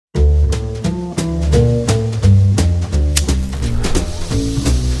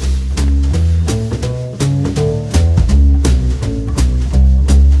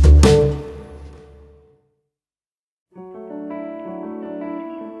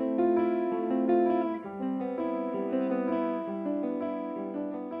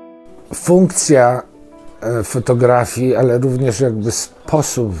funkcja fotografii, ale również jakby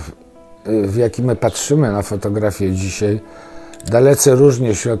sposób, w jaki my patrzymy na fotografię dzisiaj, dalece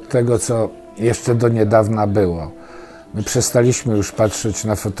różni się od tego, co jeszcze do niedawna było. My przestaliśmy już patrzeć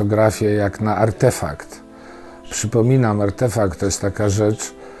na fotografię jak na artefakt. Przypominam, artefakt to jest taka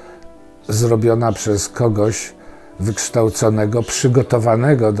rzecz zrobiona przez kogoś wykształconego,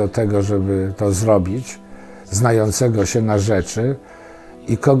 przygotowanego do tego, żeby to zrobić, znającego się na rzeczy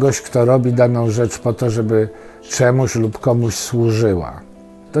i kogoś, kto robi daną rzecz po to, żeby czemuś lub komuś służyła.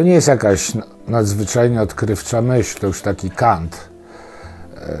 To nie jest jakaś nadzwyczajnie odkrywcza myśl, to już taki Kant.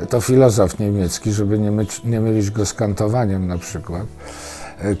 To filozof niemiecki, żeby nie mylić go z kantowaniem na przykład.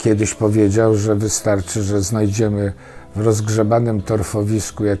 Kiedyś powiedział, że wystarczy, że znajdziemy w rozgrzebanym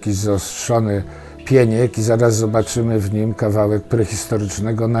torfowisku jakiś zaostrzony pieniek i zaraz zobaczymy w nim kawałek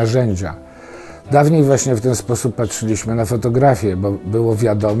prehistorycznego narzędzia. Dawniej właśnie w ten sposób patrzyliśmy na fotografię, bo było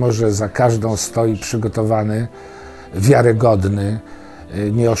wiadomo, że za każdą stoi przygotowany, wiarygodny,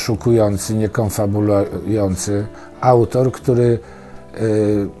 nieoszukujący, niekonfabulujący autor, który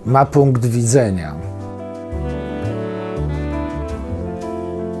ma punkt widzenia.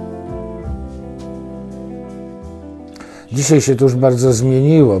 Dzisiaj się to już bardzo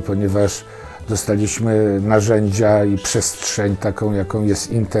zmieniło, ponieważ dostaliśmy narzędzia i przestrzeń taką, jaką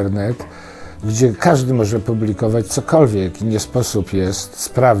jest internet, gdzie każdy może publikować cokolwiek i nie sposób jest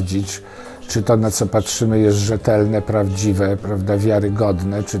sprawdzić, czy to, na co patrzymy, jest rzetelne, prawdziwe, prawda,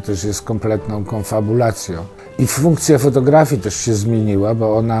 wiarygodne, czy też jest kompletną konfabulacją. I funkcja fotografii też się zmieniła,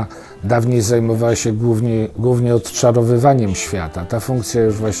 bo ona dawniej zajmowała się głównie odczarowywaniem świata. Ta funkcja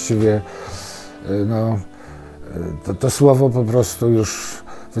już właściwie, no, to słowo po prostu już,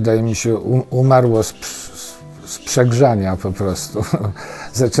 wydaje mi się, umarło z przegrzania po prostu.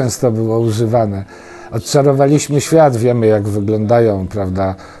 Za często było używane. Odczarowaliśmy świat, wiemy, jak wyglądają,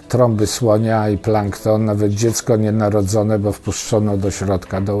 prawda, trąby słonia i plankton, nawet dziecko nienarodzone, bo wpuszczono do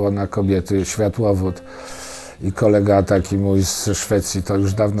środka, do łona kobiety, światłowód. I kolega taki mój ze Szwecji to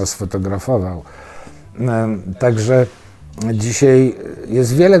już dawno sfotografował. Także dzisiaj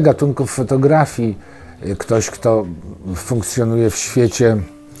jest wiele gatunków fotografii. Ktoś, kto funkcjonuje w świecie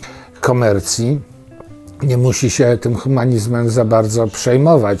komercji, nie musi się tym humanizmem za bardzo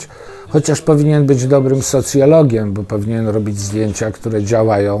przejmować, chociaż powinien być dobrym socjologiem, bo powinien robić zdjęcia, które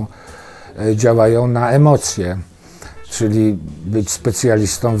działają na emocje, czyli być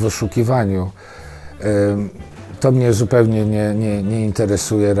specjalistą w oszukiwaniu. To mnie zupełnie nie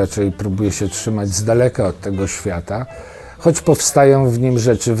interesuje, raczej próbuję się trzymać z daleka od tego świata, choć powstają w nim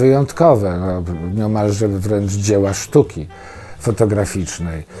rzeczy wyjątkowe, no, niemalże wręcz dzieła sztuki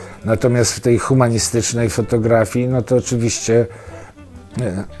fotograficznej. Natomiast w tej humanistycznej fotografii, no to oczywiście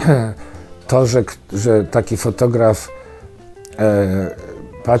to, że taki fotograf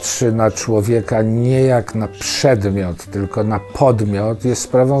patrzy na człowieka nie jak na przedmiot, tylko na podmiot, jest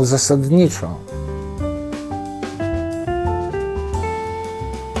sprawą zasadniczą.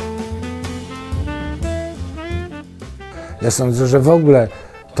 Ja sądzę, że w ogóle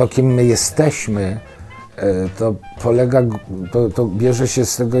to, kim my jesteśmy, to bierze się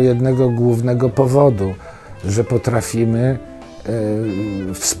z tego jednego głównego powodu, że potrafimy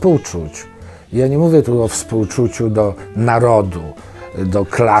współczuć. Ja nie mówię tu o współczuciu do narodu, do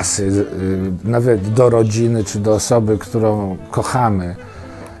klasy, nawet do rodziny czy do osoby, którą kochamy.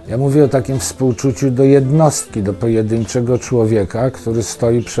 Ja mówię o takim współczuciu do jednostki, do pojedynczego człowieka, który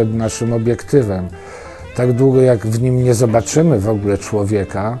stoi przed naszym obiektywem. Tak długo, jak w nim nie zobaczymy w ogóle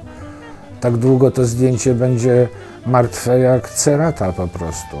człowieka, tak długo to zdjęcie będzie martwe jak cerata po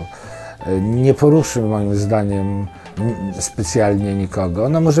prostu. Nie poruszy moim zdaniem specjalnie nikogo.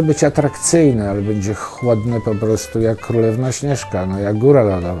 Ono może być atrakcyjne, ale będzie chłodne po prostu jak Królewna Śnieżka, no jak góra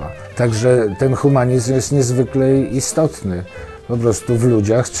lodowa. Także ten humanizm jest niezwykle istotny. Po prostu w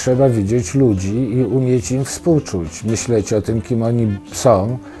ludziach trzeba widzieć ludzi i umieć im współczuć. Myśleć o tym, kim oni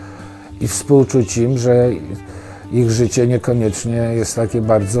są i współczuć im, że ich życie niekoniecznie jest takie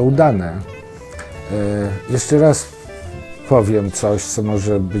bardzo udane. Jeszcze raz powiem coś, co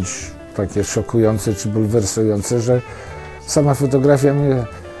może być takie szokujące czy bulwersujące, że sama fotografia mnie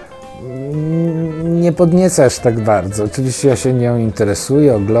nie podnieca aż tak bardzo. Oczywiście ja się nią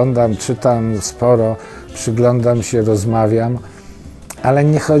interesuję, oglądam, czytam sporo, przyglądam się, rozmawiam, ale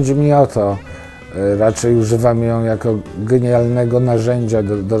nie chodzi mi o to. Raczej używam ją jako genialnego narzędzia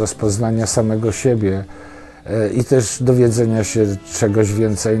do rozpoznania samego siebie i też dowiedzenia się czegoś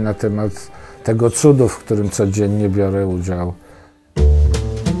więcej na temat tego cudu, w którym codziennie biorę udział.